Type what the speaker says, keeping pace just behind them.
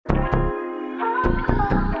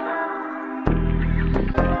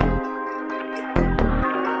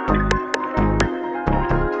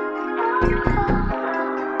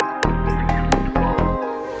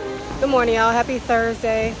morning, y'all. Happy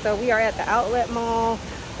Thursday. So we are at the outlet mall.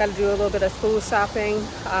 Got to do a little bit of school shopping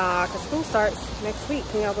because school starts next week.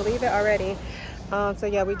 Can y'all believe it already? So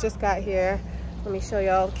yeah, we just got here. Let me show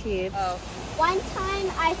y'all the kids. Oh. One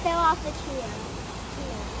time I fell off the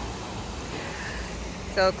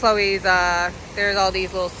chair. So Chloe's, there's all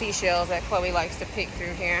these little seashells that Chloe likes to pick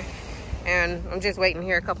through here. And I'm just waiting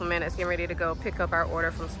here a couple minutes, getting ready to go pick up our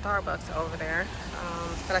order from Starbucks over there.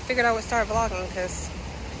 But I figured I would start vlogging because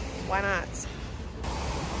why not?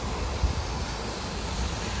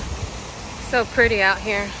 So pretty out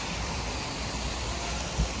here.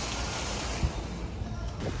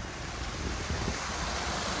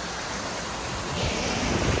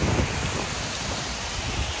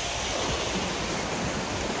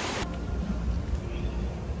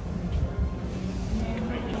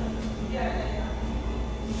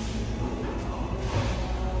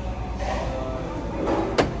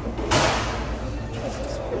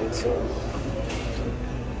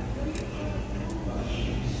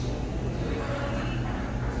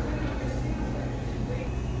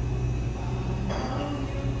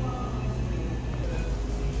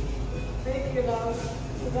 Thank you, love.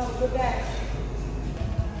 Good bag.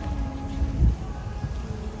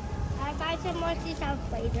 I buy some more seashells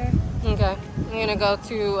later. Okay, I'm gonna go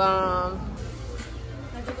to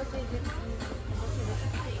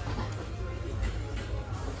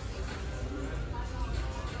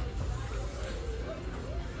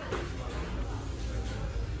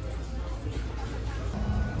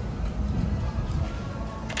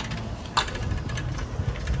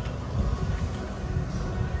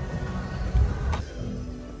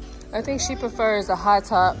I think she prefers a high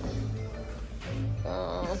top.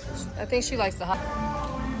 I think she likes the high.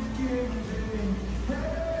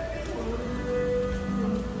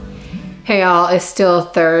 Hey y'all, it's still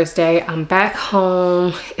Thursday. I'm back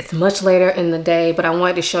home. It's much later in the day, but I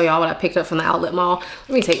wanted to show y'all what I picked up from the outlet mall.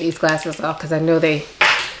 Let me take these glasses off because I know they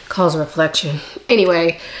cause reflection.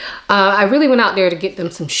 Anyway, I really went out there to get them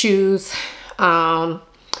some shoes.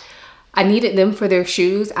 I needed them for their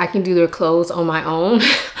shoes. I can do their clothes on my own.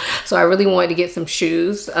 So I really wanted to get some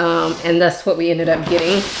shoes. And that's what we ended up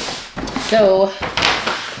getting. So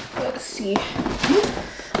let's see.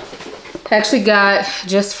 I actually got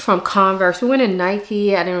just from Converse. We went in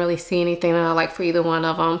Nike. I didn't really see anything that I like for either one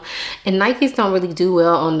of them. And Nikes don't really do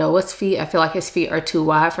well on Noah's feet. I feel like his feet are too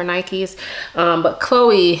wide for Nikes. But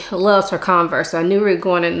Chloe loves her Converse. So I knew we were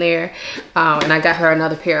going in there. And I got her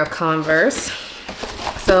another pair of Converse.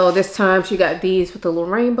 So this time she got these with the little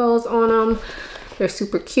rainbows on them. They're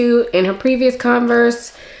super cute. In her previous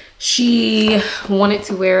Converse, she wanted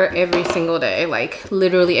to wear every single day, like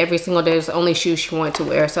literally every single day was the only shoe she wanted to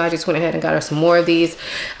wear. So I just went ahead and got her some more of these.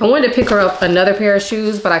 I wanted to pick her up another pair of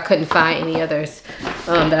shoes, but I couldn't find any others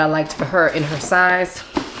that I liked for her in her size,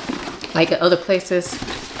 like at other places.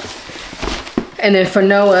 And then for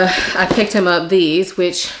Noah, I picked him up these,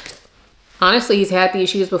 which honestly, he's had these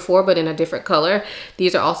shoes before, but in a different color.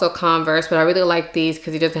 These are also Converse, but I really like these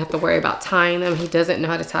because he doesn't have to worry about tying them. He doesn't know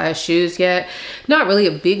how to tie his shoes yet. Not really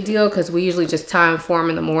a big deal because we usually just tie them for him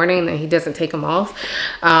in the morning and he doesn't take them off.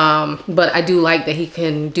 But I do like that he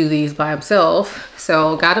can do these by himself.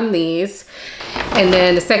 So got him these. And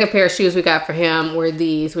then the second pair of shoes we got for him were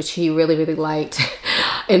these, which he really, really liked.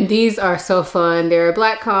 And these are so fun. They're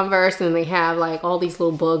black Converse and they have like all these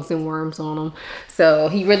little bugs and worms on them. So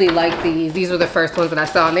he really liked these. These were the first ones that I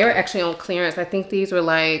saw and they were actually on clearance. I think these were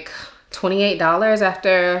like $28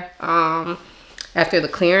 after the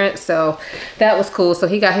clearance. So that was cool. So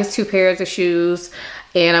he got his 2 pairs of shoes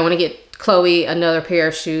and I want to get Chloe another pair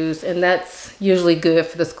of shoes, and that's usually good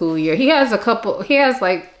for the school year. He has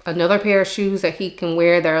like another pair of shoes that he can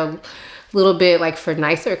wear that are a little bit like for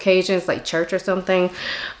nicer occasions like church or something.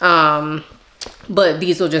 But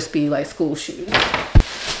these will just be like school shoes.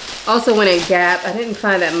 Also went at Gap. I didn't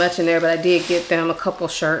find that much in there, but I did get them a couple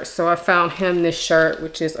shirts. So I found him this shirt,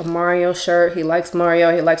 which is a Mario shirt. He likes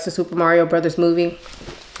Mario. He likes the Super Mario Brothers movie.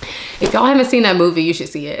 If y'all haven't seen that movie, you should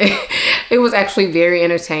see it. It was actually very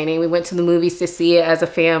entertaining. We went to the movies to see it as a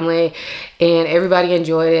family and everybody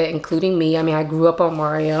enjoyed it, including me. I mean, I grew up on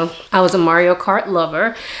Mario. I was a Mario Kart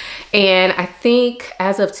lover. And I think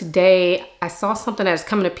as of today, I saw something that's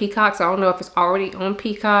coming to Peacock. So I don't know if it's already on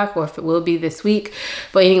Peacock or if it will be this week.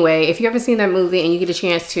 But anyway, if you haven't seen that movie and you get a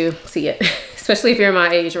chance to see it, especially if you're in my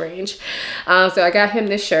age range. So I got him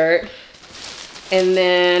this shirt. And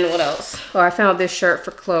then what else? Oh, I found this shirt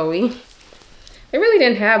for Chloe. They really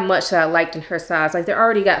didn't have much that I liked in her size. Like they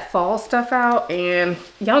already got fall stuff out and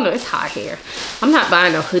y'all know it's hot here. I'm not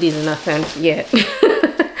buying no hoodies or nothing yet.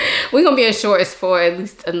 We're gonna be in shorts for at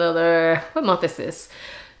least another, what month is this?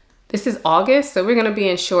 This is August, so we're gonna be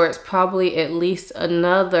in shorts probably at least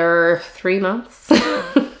another 3 months.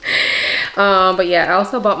 But yeah, I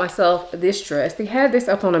also bought myself this dress. They had this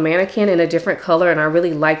up on a mannequin in a different color and I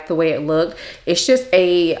really liked the way it looked. It's just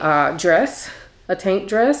a dress, a tank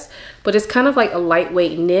dress, but it's kind of like a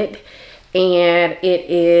lightweight knit and it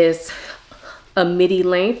is a midi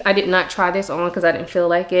length. I did not try this on because I didn't feel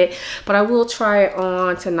like it, but I will try it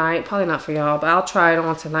on tonight. Probably not for y'all, but I'll try it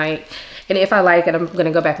on tonight. And if I like it, I'm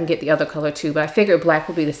gonna go back and get the other color too, but I figured black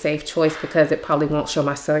would be the safe choice because it probably won't show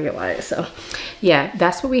my cellulite. So yeah,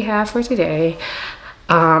 that's what we have for today.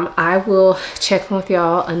 I will check with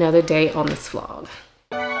y'all another day on this vlog.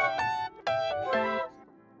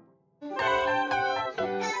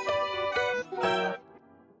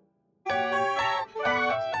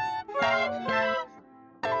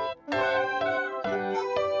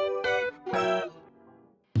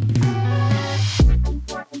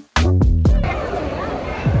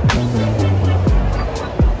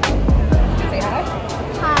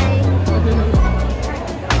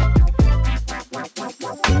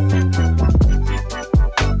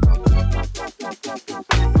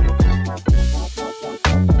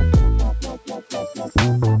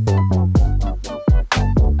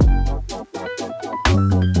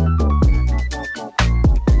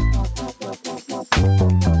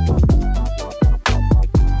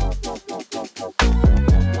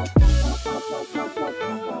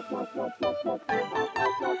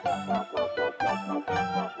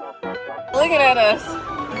 Looking at us.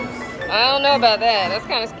 I don't know about that. That's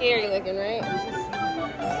kind of scary looking, right?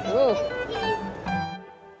 Ooh.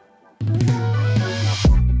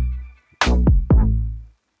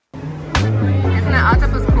 Isn't that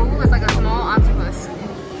octopus cool? It's like a small octopus.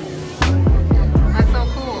 That's so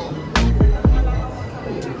cool.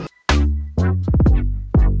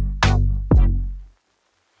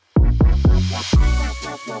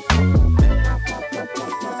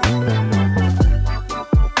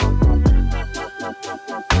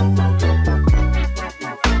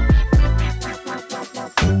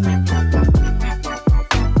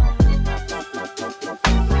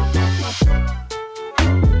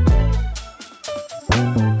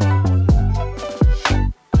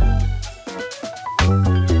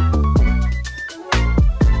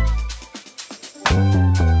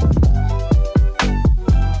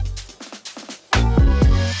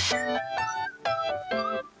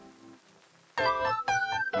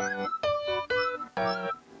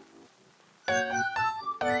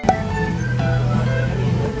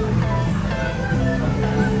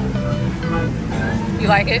 You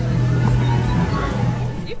like it?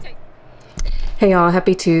 Hey y'all,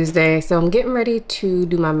 happy Tuesday. So I'm getting ready to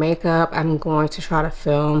do my makeup. I'm going to try to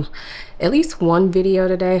film at least one video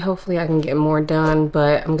today. Hopefully I can get more done,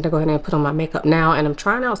 but I'm gonna go ahead and put on my makeup now. And I'm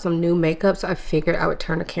trying out some new makeup, so I figured I would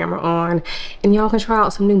turn the camera on and y'all can try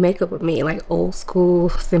out some new makeup with me, like old school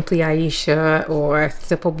Simply Ayesha or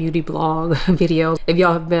Simple Beauty blog videos, if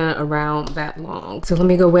y'all have been around that long. So let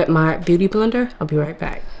me go wet my beauty blender. I'll be right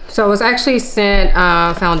back. So I was actually sent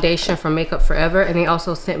foundation from Makeup Forever, and they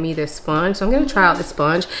also sent me this sponge. So I'm gonna try out the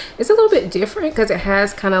sponge. It's a little bit different because it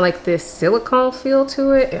has kind of like this silicone feel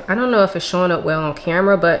to it. I don't know if it's showing up well on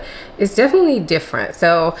camera, but it's definitely different.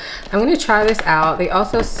 So I'm gonna try this out. They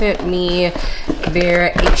also sent me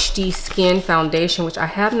their HD Skin foundation, which I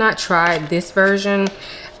have not tried this version.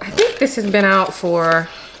 I think this has been out for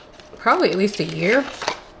probably at least a year,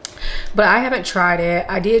 but I haven't tried it.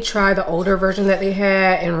 I did try the older version that they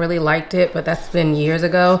had and really liked it, but that's been years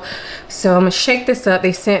ago. So I'm gonna shake this up.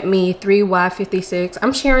 They sent me 3Y56.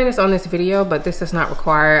 I'm sharing this on this video, but this is not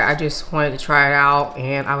required. I just wanted to try it out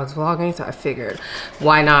and I was vlogging, so I figured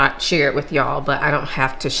why not share it with y'all, but I don't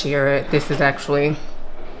have to share it. This is actually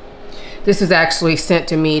sent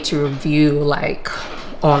to me to review, like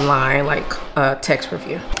online, like a text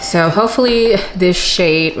review. So hopefully this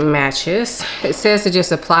shade matches. It says to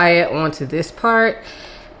just apply it onto this part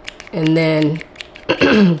and then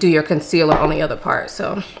do your concealer on the other part.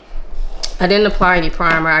 So I didn't apply any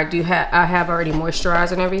primer. I have already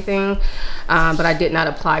moisturized and everything, but I did not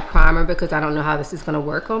apply primer because I don't know how this is going to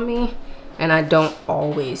work on me, and I don't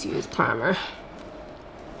always use primer.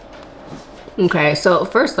 Okay, so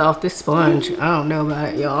first off, this sponge, I don't know about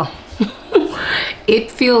it, y'all.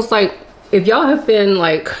 It feels like, if y'all have been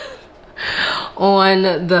like on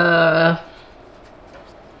the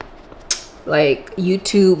like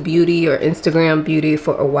YouTube beauty or Instagram beauty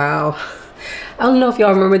for a while, I don't know if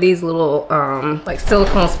y'all remember these little like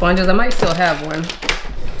silicone sponges. I might still have one.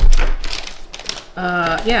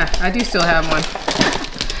 Yeah, I do still have one.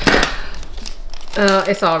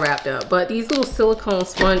 It's all wrapped up, but these little silicone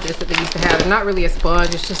sponges that they used to have, they're not really a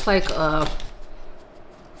sponge, it's just like a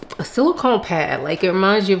silicone pad. Like, it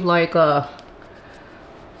reminds you of like a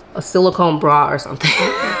silicone bra or something.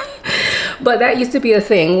 But that used to be a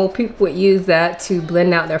thing. Well, people would use that to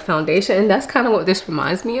blend out their foundation, and that's kind of what this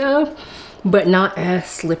reminds me of, but not as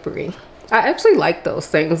slippery. I actually like those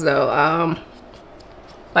things though.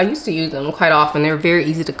 I used to use them quite often. They're very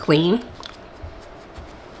easy to clean.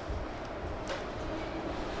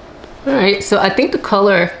 All right, so I think the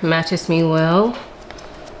color matches me well.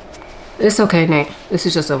 It's okay, Nate. This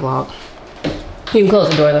is just a vlog. You can close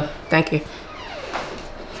the door though. Thank you.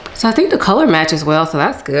 So I think the color matches well, so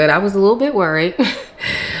that's good. I was a little bit worried.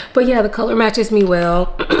 But yeah, the color matches me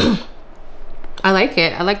well. I like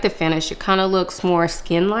it. I like the finish. It kind of looks more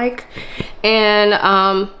skin-like. And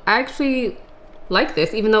I actually like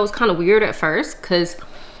this, even though it's kind of weird at first, because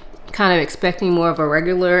kind of expecting more of a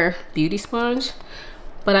regular beauty sponge.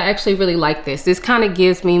 But I actually really like this. This kind of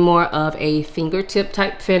gives me more of a fingertip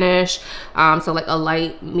type finish. So like a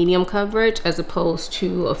light medium coverage as opposed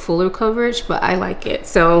to a fuller coverage, but I like it.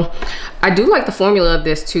 So I do like the formula of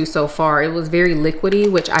this too so far. It was very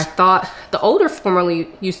liquidy, which I thought the older formula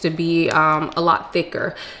used to be a lot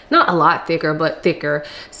thicker. Not a lot thicker, but thicker.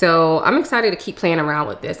 So I'm excited to keep playing around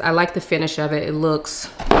with this. I like the finish of it. It looks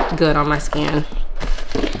good on my skin.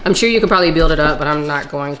 I'm sure you could probably build it up, but I'm not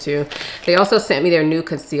going to. They also sent me their new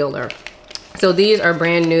concealer. So these are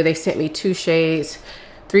brand new. They sent me 2 shades,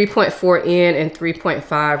 3.4N and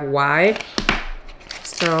 3.5Y.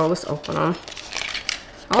 So let's open them.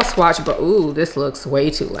 I'll swatch, but ooh, this looks way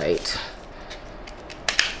too light.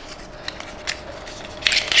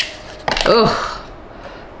 Oh,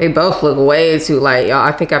 they both look way too light, y'all.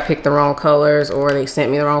 I think I picked the wrong colors, or they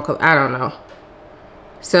sent me the wrong color. I don't know.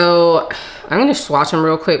 So I'm gonna swatch them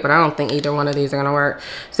real quick, but I don't think either one of these are gonna work.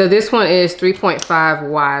 So this one is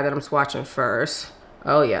 3.5Y that I'm swatching first.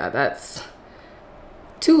 Oh yeah, that's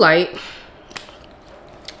too light.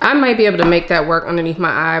 I might be able to make that work underneath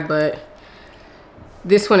my eye, but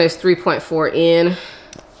this one is 3.4N.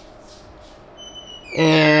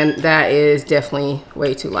 And that is definitely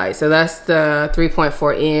way too light. So that's the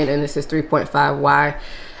 3.4N and this is 3.5Y.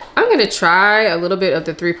 I'm gonna try a little bit of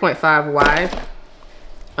the 3.5Y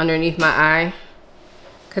underneath my eye,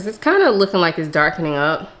 because it's kind of looking like it's darkening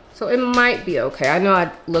up, so it might be okay. I know it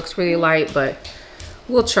looks really light, but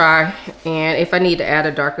we'll try, and if I need to add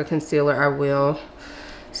a darker concealer, I will.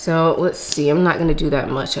 So let's see. I'm not going to do that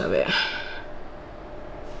much of it.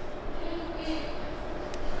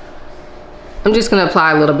 I'm just going to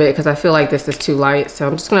apply a little bit because I feel like this is too light, so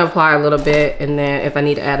I'm just going to apply a little bit, and then if I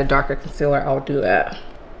need to add a darker concealer, I'll do that.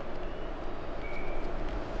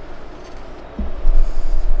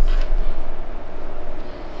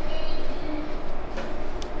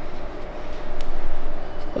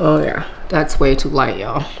 Oh yeah, that's way too light,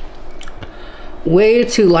 y'all. Way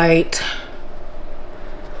too light.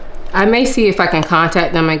 I may see if I can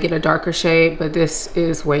contact them and get a darker shade, but this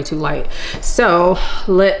is way too light. So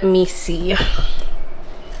let me see.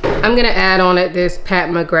 I'm gonna add on it this Pat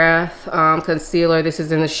McGrath concealer. This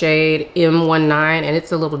is in the shade M19, and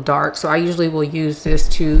it's a little dark, so I usually will use this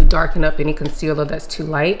to darken up any concealer that's too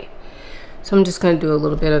light. So I'm just gonna do a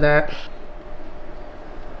little bit of that.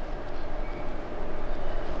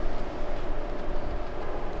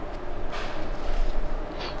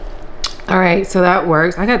 All right, so that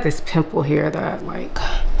works. I got this pimple here that like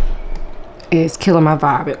is killing my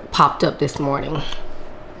vibe. It popped up this morning.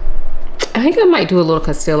 I think I might do a little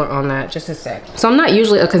concealer on that, just a sec. So I'm not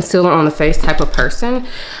usually a concealer on the face type of person,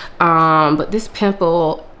 but this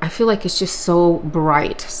pimple, I feel like it's just so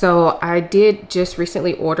bright. So I did just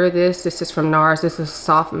recently order this. This is from NARS. This is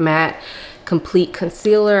Soft Matte Complete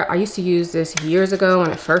Concealer. I used to use this years ago when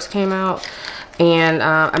it first came out. And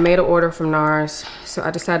I made an order from NARS, so I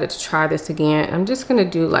decided to try this again. I'm just gonna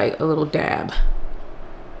do like a little dab.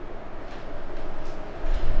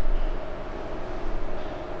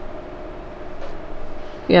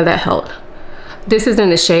 Yeah, that helped. This is in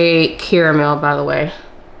the shade Caramel, by the way.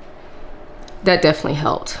 That definitely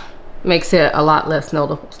helped. Makes it a lot less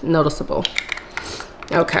noticeable.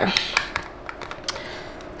 Okay.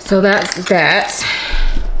 So that's that.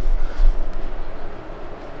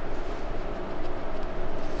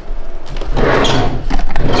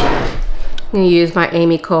 I'm gonna use my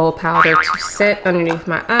Amy Cole powder to set underneath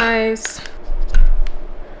my eyes.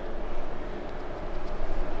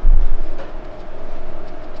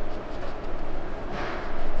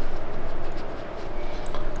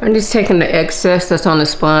 I'm just taking the excess that's on the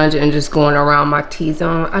sponge and just going around my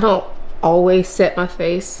T-zone. I don't always set my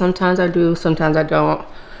face. Sometimes I do, sometimes I don't.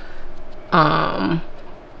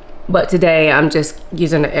 But today I'm just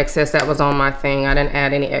using the excess that was on my thing. I didn't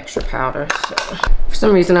add any extra powder. So for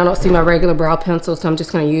some reason I don't see my regular brow pencil, so I'm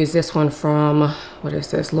just gonna use this one from, what is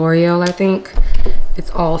this, L'Oreal, I think. It's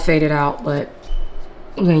all faded out, but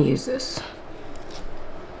I'm gonna use this.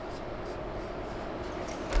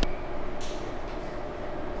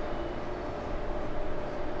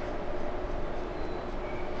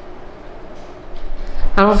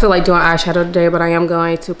 I don't feel like doing eyeshadow today, but I am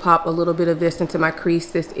going to pop a little bit of this into my crease.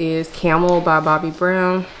 This is Camel by Bobbi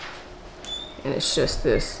Brown. And it's just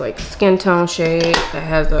this like skin tone shade that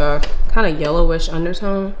has a kind of yellowish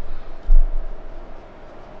undertone.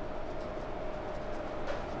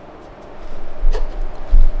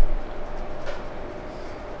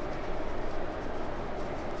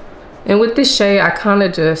 And with this shade, I kind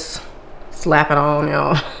of just slap it on,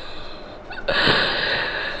 y'all.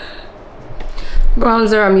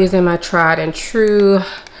 Bronzer, I'm using my tried and true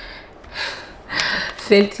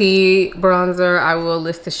Fenty bronzer. I will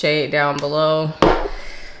list the shade down below.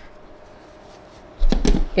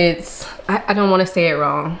 It's, I don't want to say it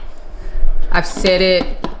wrong. I've said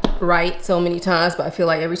it right so many times, but I feel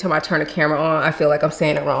like every time I turn the camera on, I feel like I'm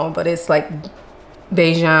saying it wrong. But it's like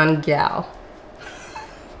Beijing Gal.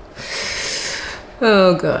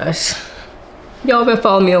 Oh gosh. Y'all been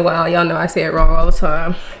following me a while. Y'all know I say it wrong all the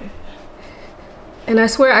time. And I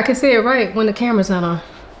swear I can say it right when the camera's not on.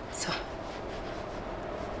 So.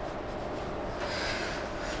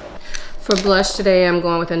 For blush today, I'm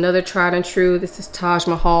going with another tried and true. This is Taj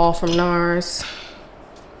Mahal from NARS.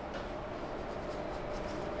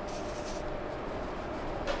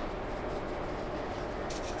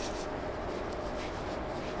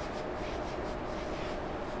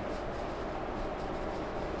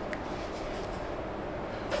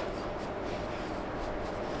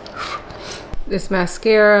 This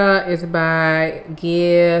mascara is by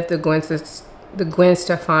Give, the Gwen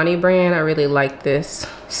Stefani brand. I really like this.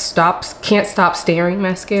 Can't Stop Staring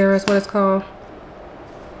mascara is what it's called.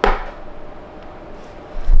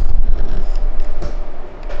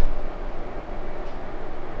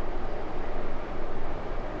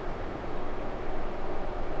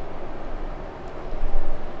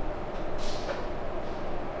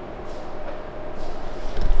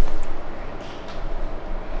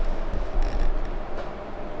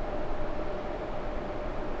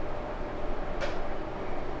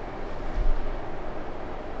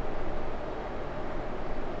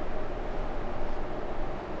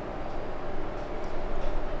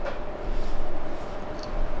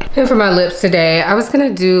 And for my lips today, I was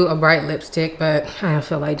gonna do a bright lipstick, but I don't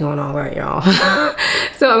feel like doing all that, y'all.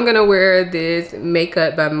 So I'm gonna wear this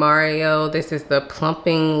Makeup by Mario. This is the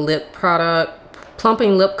plumping lip product,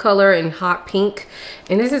 plumping lip color in hot pink.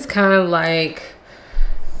 And this is kind of like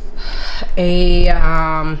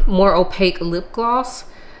a more opaque lip gloss.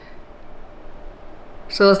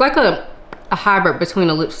 So it's like a hybrid between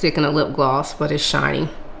a lipstick and a lip gloss, but it's shiny.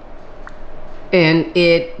 And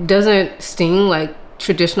it doesn't sting like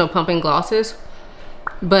traditional pumping glosses,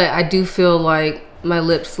 but I do feel like my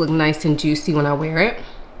lips look nice and juicy when I wear it.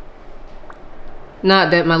 Not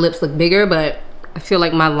that my lips look bigger, but I feel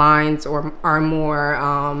like my lines are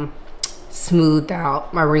more smoothed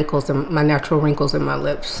out, my wrinkles and my natural wrinkles in my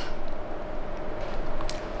lips.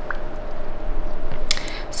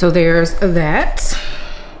 So there's that.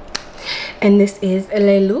 And this is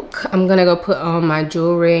le look. I'm gonna go put on my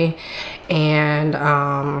jewelry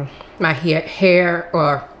and my hair,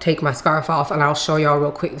 or take my scarf off, and I'll show y'all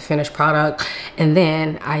real quick the finished product, and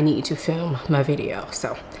then I need to film my video.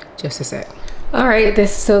 So just a sec. All right,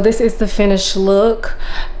 so this is the finished look.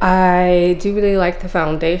 I do really like the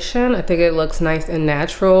foundation. I think it looks nice and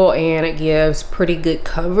natural, and it gives pretty good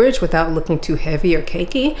coverage without looking too heavy or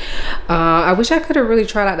cakey. I wish I could have really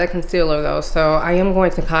tried out that concealer though, so I am going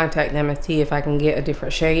to contact them and see if I can get a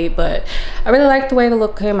different shade, but I really like the way the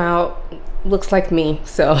look came out. Looks like me,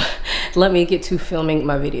 so let me get to filming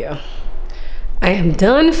my video. I am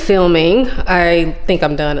done filming. I think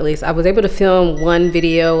I'm done, at least. I was able to film one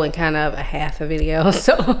video and kind of a half a video,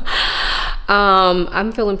 so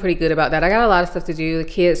I'm feeling pretty good about that. I got a lot of stuff to do. The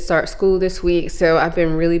kids start school this week, so I've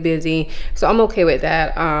been really busy, so I'm okay with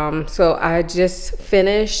that. So I just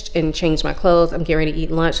finished and changed my clothes. I'm getting ready to eat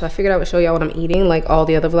lunch, so I figured I would show y'all what I'm eating like all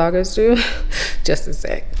the other vloggers do. Just a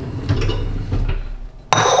sec.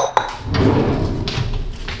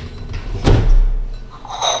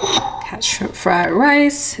 Got shrimp fried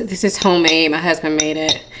rice. This is homemade. My husband made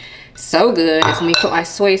it. So good. It's me put my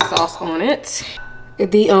soy sauce on it.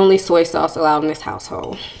 The only soy sauce allowed in this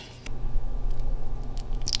household.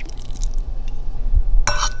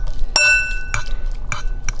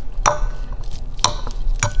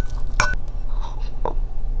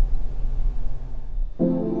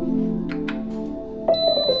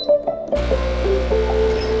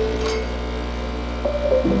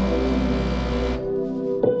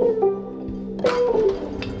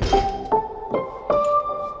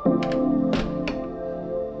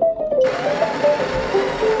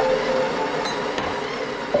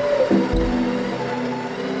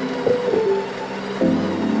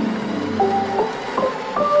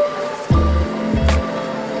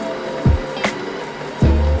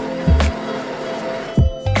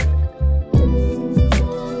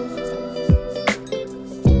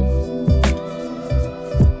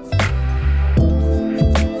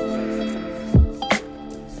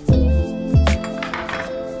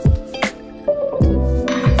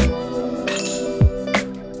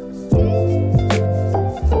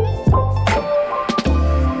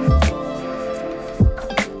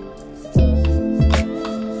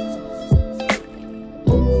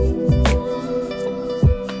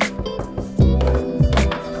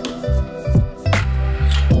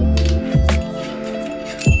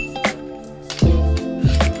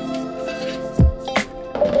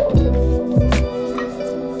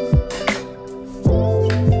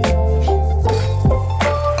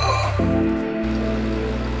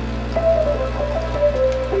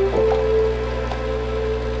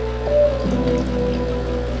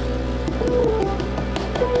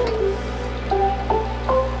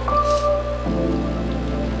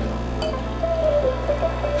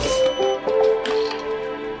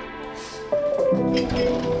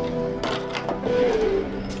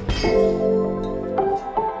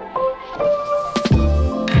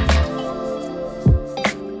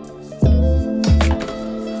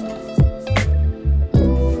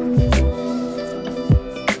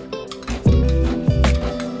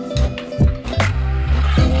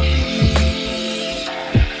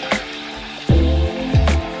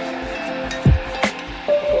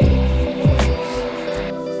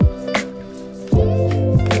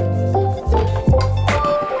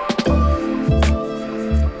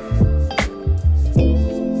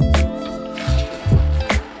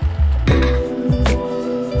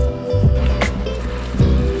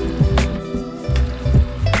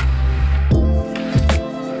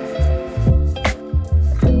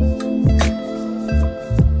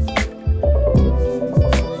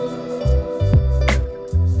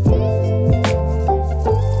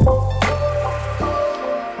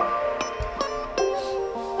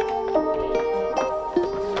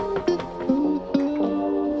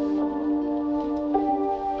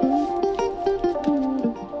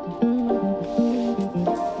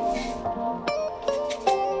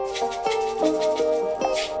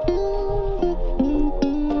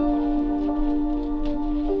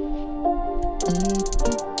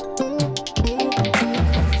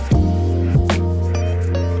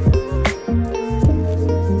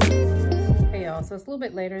 little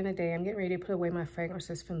bit later in the day. I'm getting ready to put away my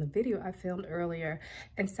fragrances from the video I filmed earlier.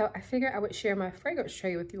 And so I figured I would share my fragrance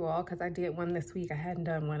tray with you all because I did one this week. I hadn't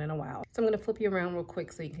done one in a while. So I'm going to flip you around real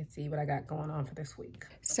quick so you can see what I got going on for this week.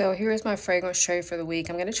 So here's my fragrance tray for the week.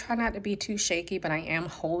 I'm going to try not to be too shaky, but I am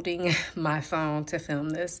holding my phone to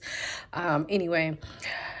film this. Anyway,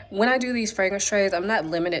 when I do these fragrance trays, I'm not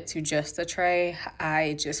limited to just a tray.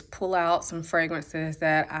 I just pull out some fragrances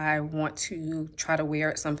that I want to try to wear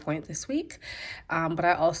at some point this week. But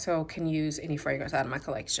I also can use any fragrance out of my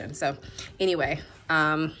collection. So anyway,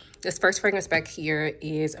 this first fragrance back here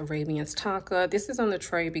is Arabian's Tonka. This is on the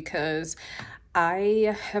tray because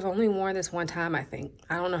I have only worn this one time, I think.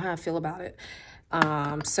 I don't know how I feel about it.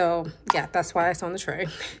 So yeah, that's why it's on the tray.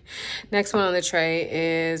 Next one on the tray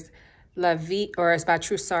is La Vie, or it's by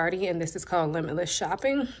Trussardi, and this is called Limitless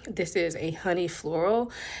Shopping. This is a honey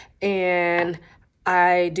floral, and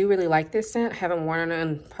I do really like this scent. I haven't worn it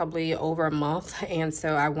in probably over a month, and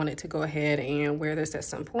so I wanted to go ahead and wear this at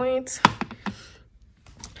some point.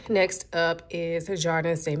 Next up is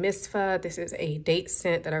Jardin's de Misfa. This is a date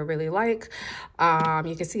scent that I really like.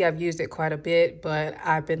 You can see I've used it quite a bit, but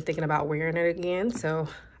I've been thinking about wearing it again, so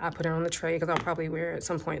I put it on the tray because I'll probably wear it at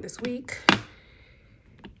some point this week.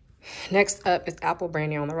 Next up is Apple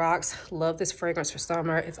Brandy on the Rocks. Love this fragrance for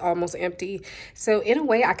summer. It's almost empty. So in a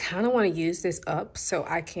way, I kind of want to use this up so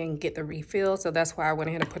I can get the refill. So that's why I went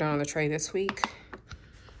ahead and put it on the tray this week.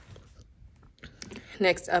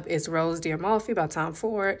 Next up is Rose d'Amalfi by Tom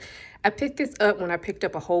Ford. I picked this up when I picked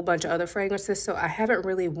up a whole bunch of other fragrances, so I haven't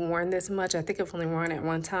really worn this much. I think I've only worn it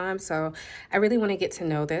one time, so I really want to get to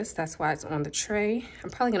know this. That's why it's on the tray.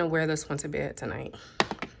 I'm probably going to wear this one to bed tonight.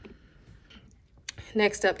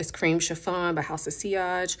 Next up is Cream Chiffon by House of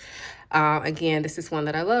Sillage. Again, this is one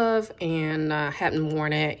that I love, and I hadn't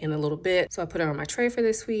worn it in a little bit, so I put it on my tray for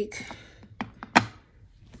this week.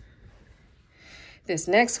 This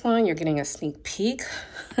next one, you're getting a sneak peek.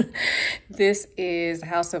 This is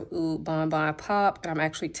House of Oud Bon Bon Pop, and I'm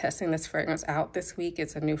actually testing this fragrance out this week.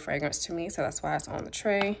 It's a new fragrance to me, so that's why it's on the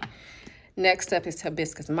tray. Next up is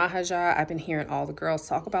Hibiscus Mahajah. I've been hearing all the girls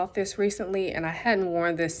talk about this recently, and I hadn't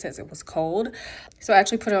worn this since it was cold. So I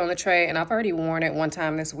actually put it on the tray, and I've already worn it one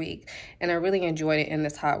time this week, and I really enjoyed it in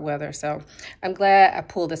this hot weather. So I'm glad I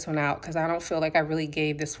pulled this one out because I don't feel like I really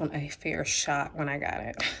gave this one a fair shot when I got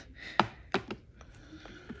it.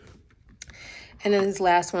 And then this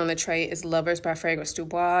last one on the tray is Lovers by Fragrance Du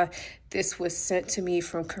Bois. This was sent to me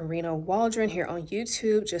from Karina Waldron here on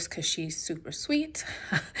YouTube just because she's super sweet.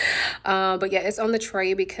 But yeah, it's on the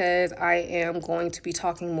tray because I am going to be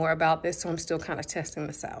talking more about this, so I'm still kind of testing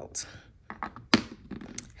this out.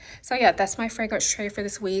 So yeah, that's my fragrance tray for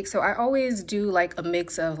this week. So I always do like a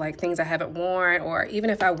mix of like things I haven't worn, or even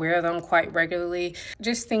if I wear them quite regularly,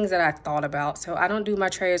 just things that I thought about. So I don't do my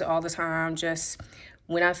trays all the time, just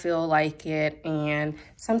when I feel like it. And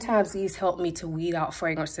sometimes these help me to weed out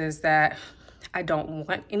fragrances that I don't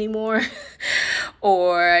want anymore.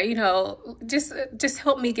 Or, you know, just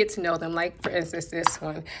help me get to know them. Like for instance, this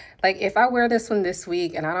one, like if I wear this one this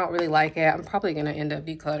week and I don't really like it, I'm probably going to end up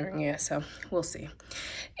decluttering it. So we'll see.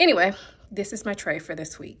 Anyway, this is my tray for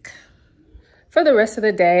this week. For the rest of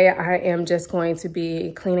the day, I am just going to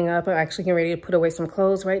be cleaning up. I'm actually getting ready to put away some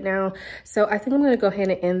clothes right now. So I think I'm going to go ahead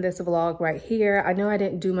and end this vlog right here. I know I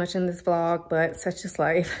didn't do much in this vlog, but such is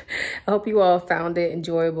life. I hope you all found it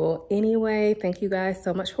enjoyable. Anyway, thank you guys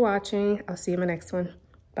so much for watching. I'll see you in my next one.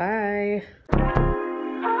 Bye.